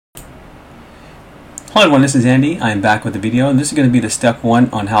Hello everyone, this is Andy. I am back with a video, and this is going to be the step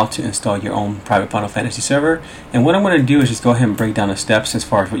 1 on how to install your own private Final Fantasy server. And what I'm going to do is just go ahead and break down the steps as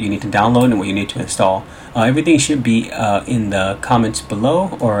far as what you need to download and what you need to install. Everything should be in the comments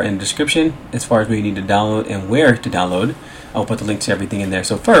below or in the description as far as what you need to download and where to download. I'll put the link to everything in there.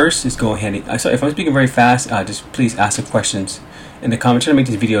 So first, just go ahead and, so if I'm speaking very fast, just please ask the questions in the comments. I'm trying to make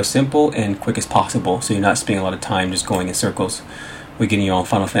this video simple and quick as possible so you're not spending a lot of time just going in circles with getting your own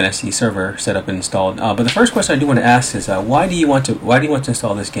Final Fantasy server set up and installed. But the first question I do want to ask is why do you want to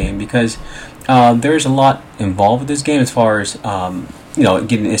install this game? Because there's a lot involved with this game as far as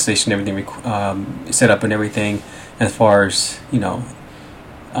getting the installation and everything set up and everything, as far as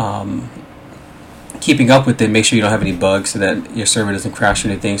keeping up with it, make sure you don't have any bugs so that your server doesn't crash or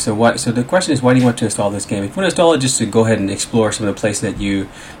anything. So the question is, why do you want to install this game? If you want to install it just to go ahead and explore some of the places that you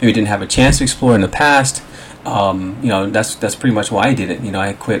maybe didn't have a chance to explore in the past, that's pretty much why I did it.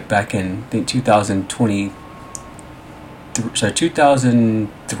 I quit back in, I think, 2003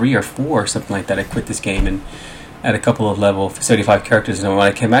 or 4 or something like that. I quit this game and at a couple of level 75 characters, and when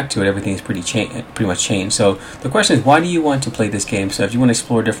I came back to it, everything's pretty much changed. So the question is, why do you want to play this game? So if you want to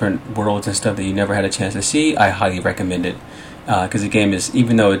explore different worlds and stuff that you never had a chance to see, I highly recommend it, because the game is,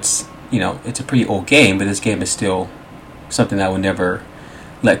 even though it's it's a pretty old game, but this game is still something that I would never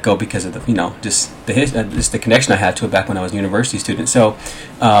let go because of the just the connection I had to it back when I was a university student. So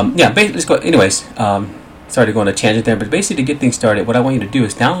yeah, let's go. Anyways, sorry to go on a tangent there, but basically, to get things started, what I want you to do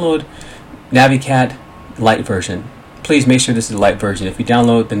is download NAVICAT LITE version. Please make sure this is the LITE version. If you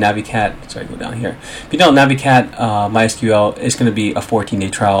download the NAVICAT, sorry, go down here. If you download NAVICAT MySQL, it's going to be a 14-day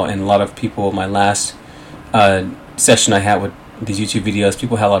trial, and a lot of people, my last session I had with these YouTube videos,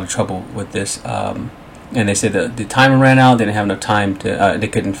 people had a lot of trouble with this. And they said the timer ran out. They didn't have enough time to. They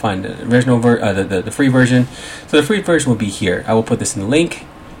couldn't find the original the free version. So the free version will be here. I will put this in the link.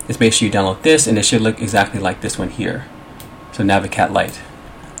 Just make sure you download this, and it should look exactly like this one here. So NAVICAT LITE.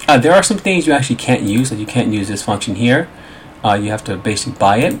 There are some things you actually can't use. That you can't use this function here. You have to basically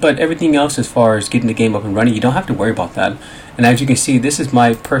buy it. But everything else, as far as getting the game up and running, you don't have to worry about that. And as you can see, this is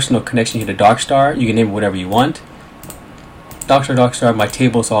my personal connection here to Darkstar. You can name it whatever you want. Darkstar. My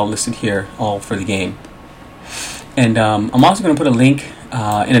tables all listed here, all for the game. And I'm also going to put a link,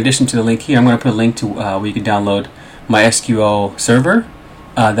 in addition to the link here, I'm going to put a link to where you can download MySQL server.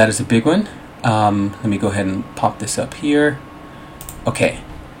 That is a big one. Let me go ahead and pop this up here. Okay,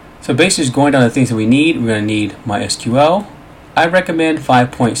 so basically just going down the things that we need, we're going to need MySQL. I recommend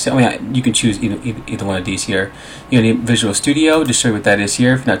 5.7. You can choose either one of these here. You're going to need Visual Studio. Just show you what that is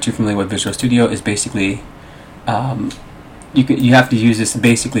here. If you're not too familiar with Visual Studio, is basically you have to use this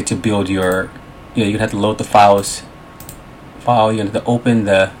basically to build your. You have to load the file. You have to open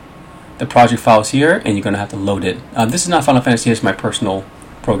the project files here, and you're going to have to load it. This is not Final Fantasy. It's my personal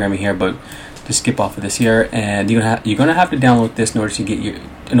programming here, but just skip off of this here, and you're going to have to download this in order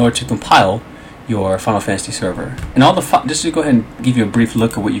to compile your Final Fantasy server. And all the just to go ahead and give you a brief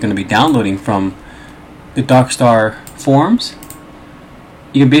look at what you're going to be downloading from the Darkstar forums.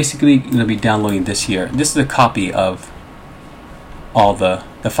 You're basically going to be downloading this here. This is a copy of all the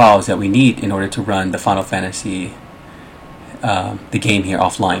files that we need in order to run the Final Fantasy, the game here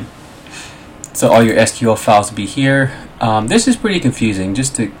offline. So all your SQL files will be here. This is pretty confusing.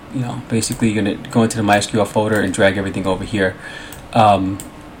 Just to, basically you're going to go into the MySQL folder and drag everything over here.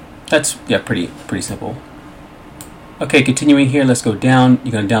 That's, yeah, pretty simple. Okay, continuing here, let's go down.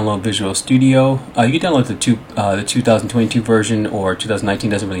 You're going to download Visual Studio. You can download the 2022 version or 2019,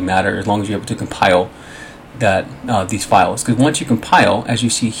 doesn't really matter, as long as you're able to compile these files, because once you compile, as you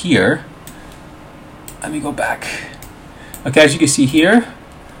see here, let me go back. Okay, as you can see here,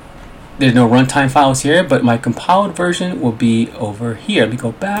 there's no runtime files here, but my compiled version will be over here. Let me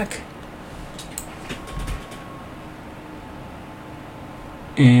go back,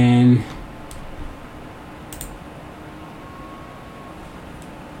 and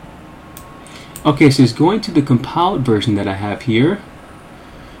okay, so it's going to the compiled version that I have here.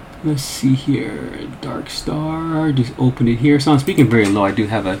 Let's see here, Darkstar, just open it here. So I'm speaking very low. I do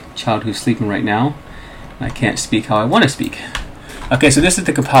have a child who's sleeping right now. I can't speak how I want to speak. Okay, so this is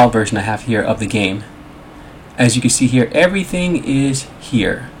the compiled version I have here of the game. As you can see here, everything is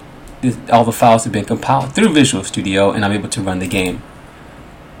here. All the files have been compiled through Visual Studio, and I'm able to run the game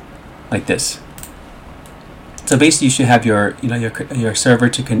like this. So basically, you should have your server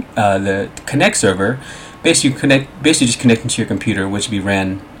to the Connect server. Basically just connecting to your computer, which will be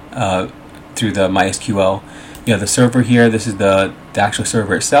ran through the MySQL. You have the server here. This is the actual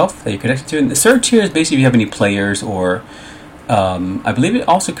server itself that you're connected to. And the search here is basically if you have any players or I believe it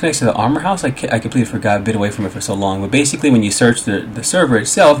also connects to the Armor House. I completely forgot, I've been away from it for so long. But basically, when you search the server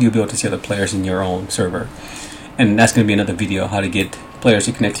itself, you'll be able to see other players in your own server. And that's going to be another video, how to get players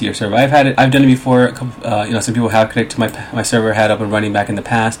to connect to your server. I've done it before. Some people have connected to my server, had up and running back in the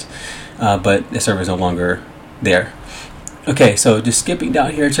past, but the server is no longer there. Okay, so just skipping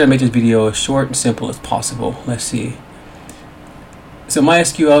down here, try to make this video as short and simple as possible. Let's see. So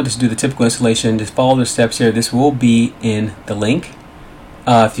MySQL, just do the typical installation. Just follow the steps here. This will be in the link.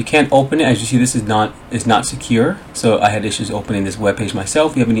 If you can't open it, as you see, this is not secure. So I had issues opening this web page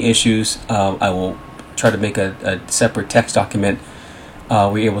myself. If you have any issues, I will try to make a separate text document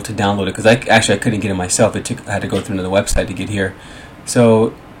where you're able to download it, because I couldn't get it myself. I had to go through another website to get here.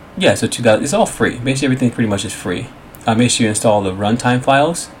 So yeah, so it's all free. Basically everything pretty much is free. Make sure you install the runtime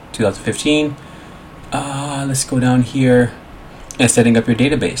files 2015. Let's go down here and setting up your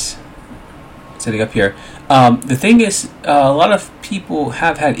database. Setting up here. The thing is, a lot of people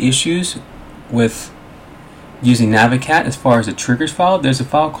have had issues with using NAVICAT as far as the triggers file. There's a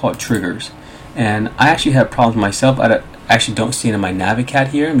file called triggers, and I actually have problems myself. I actually don't see it in my NAVICAT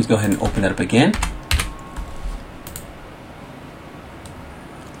here. Let me just go ahead and open that up again.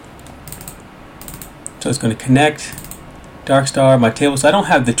 So it's going to connect Darkstar, my table. So I don't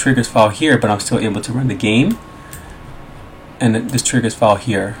have the triggers file here, but I'm still able to run the game. And this triggers file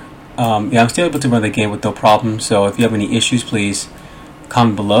here. Yeah, I'm still able to run the game with no problem. So if you have any issues, please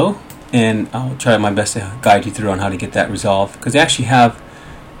comment below, and I'll try my best to guide you through on how to get that resolved. Because they actually have,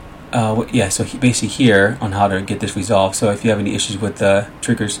 so basically here on how to get this resolved. So if you have any issues with the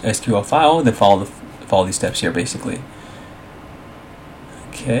triggers SQL file, then follow these steps here, basically.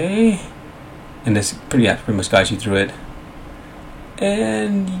 Okay, and this pretty much guides you through it.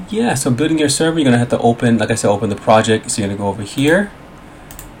 And yeah, so building your server, you're gonna have to open, like I said, open the project. So you're gonna go over here,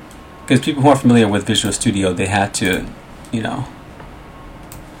 because people who are familiar with Visual Studio, they had to,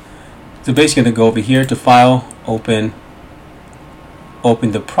 So basically, you're gonna go over here to File, Open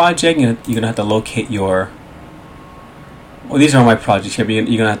the project. You're gonna have to locate your. Well, these are my projects here, but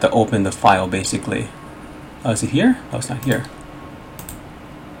you're gonna have to open the file basically. Is it here? Oh, it's not here.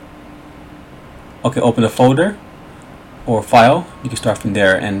 Okay, open the folder or file. You can start from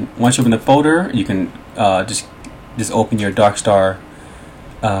there, and once you open the folder, you can just open your Darkstar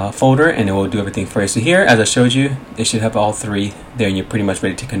folder, and it will do everything for you. So here, as I showed you, it should have all three there, and you're pretty much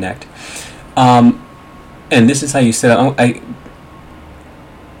ready to connect. And this is how you set up.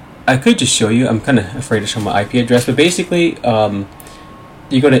 I could just show you. I'm kind of afraid to show my IP address, but basically,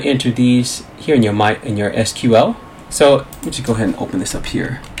 you're going to enter these here in your SQL. So let me just go ahead and open this up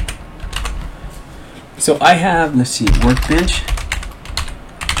here. So I have, let's see, Workbench.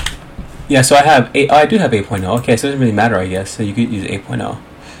 Yeah, so I do have 8.0. Okay, so it doesn't really matter, I guess. So you could use 8.0.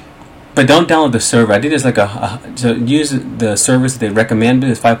 But don't download the server. I think there's like so use the servers that they recommend.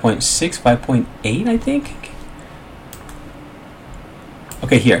 It's 5.6, 5.8, I think.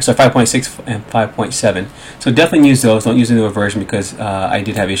 Okay, here. So 5.6 and 5.7. So definitely use those. Don't use the newer version, because I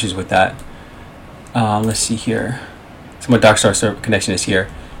did have issues with that. Let's see here. So my Darkstar server connection is here.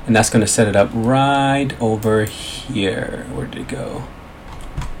 And that's going to set it up right over here. Where did it go?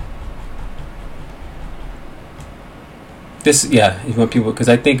 This, yeah, if you want people, because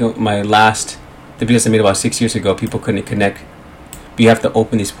I think the videos I made about 6 years ago, people couldn't connect. But you have to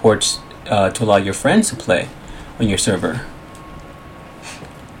open these ports to allow your friends to play on your server.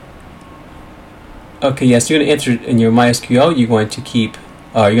 Okay, yes, you're going to enter in your MySQL. You're going to you're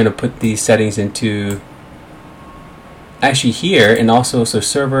going to put these settings into. Actually here, and also so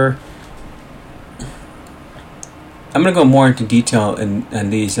server. I'm gonna go more into detail in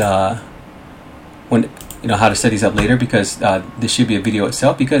these when how to set these up later, because this should be a video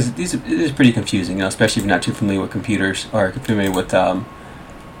itself, because it is pretty confusing, especially if you're not too familiar with computers or familiar with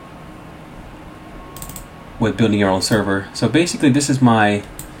building your own server. So basically, this is my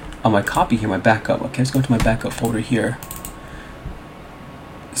copy here, my backup. Okay, let's go to my backup folder here.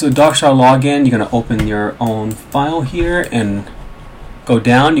 So Darkstar login, you're going to open your own file here and go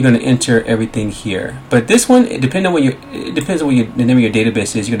down. You're going to enter everything here. But this one, it depends on what the name of your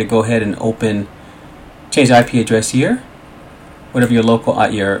database is. You're going to go ahead and change the IP address here. Whatever your local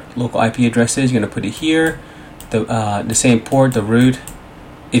IP address is, you're going to put it here. The same port, the root,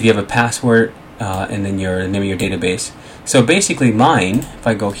 if you have a password, and then the name of your database. So basically mine, if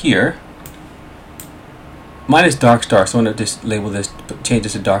I go here, mine is Darkstar, so I'm going to just label this, change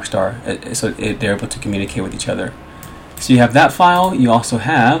this to Darkstar, so they're able to communicate with each other. So you have that file. You also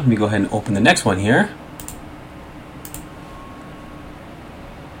have, let me go ahead and open the next one here.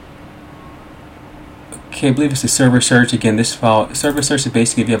 Okay, I believe it's the server search. Again, this file, server search is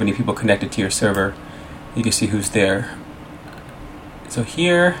basically if you have any people connected to your server, you can see who's there. So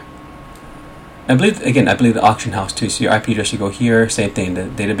here, I believe the auction house too. So your IP address should go here. Same thing, the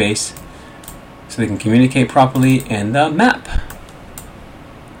database, so they can communicate properly, and the map.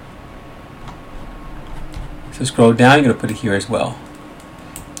 So scroll down. You're gonna put it here as well.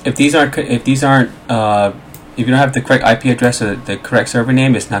 If you don't have the correct IP address or the correct server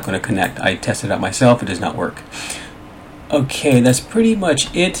name, it's not going to connect. I tested it out myself; it does not work. Okay, that's pretty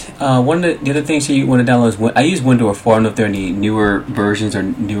much it. One of the other things that you want to download is I use Windows 4. I don't know if there are any newer versions or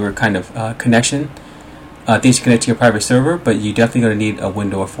newer kind of connection things to connect to your private server, but you definitely going to need a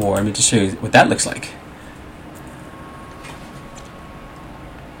Windows 4. Let me just show you what that looks like.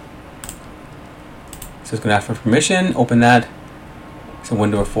 So it's going to ask for permission. Open that. It's a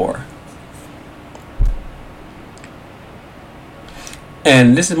Windows 4.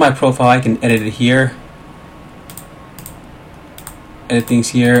 And this is my profile. I can edit it here. Edit things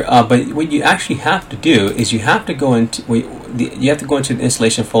here. But what you actually have to do is you have to go into the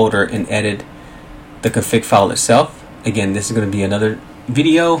installation folder and edit the config file itself. Again, this is going to be another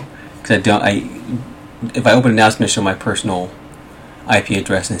video because if I open it now, it's going to show my personal IP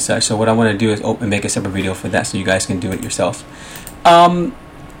address and such. So what I want to do is make a separate video for that so you guys can do it yourself.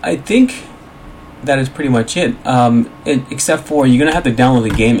 I think that is pretty much it. Except for you're gonna have to download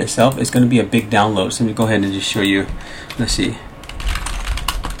the game itself. It's gonna be a big download. So let me go ahead and just show you. Let's see.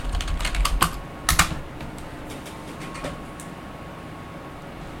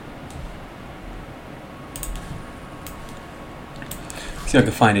 See if I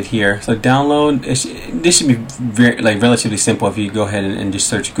can find it here. So download. This should be relatively simple. If you go ahead and just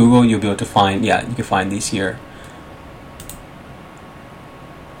search Google, you'll be able to find. Yeah, you can find these here.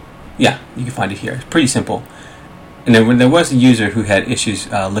 Yeah, you can find it here. It's pretty simple. And then there was a user who had issues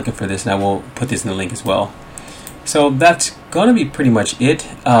looking for this, and I will put this in the link as well. So that's going to be pretty much it.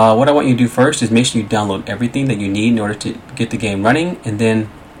 What I want you to do first is make sure you download everything that you need in order to get the game running, and then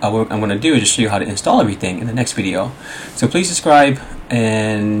what I'm going to do is just show you how to install everything in the next video. So please subscribe,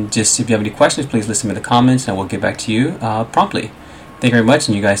 and just if you have any questions, please list them in the comments, and I will get back to you promptly. Thank you very much,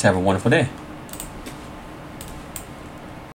 and you guys have a wonderful day.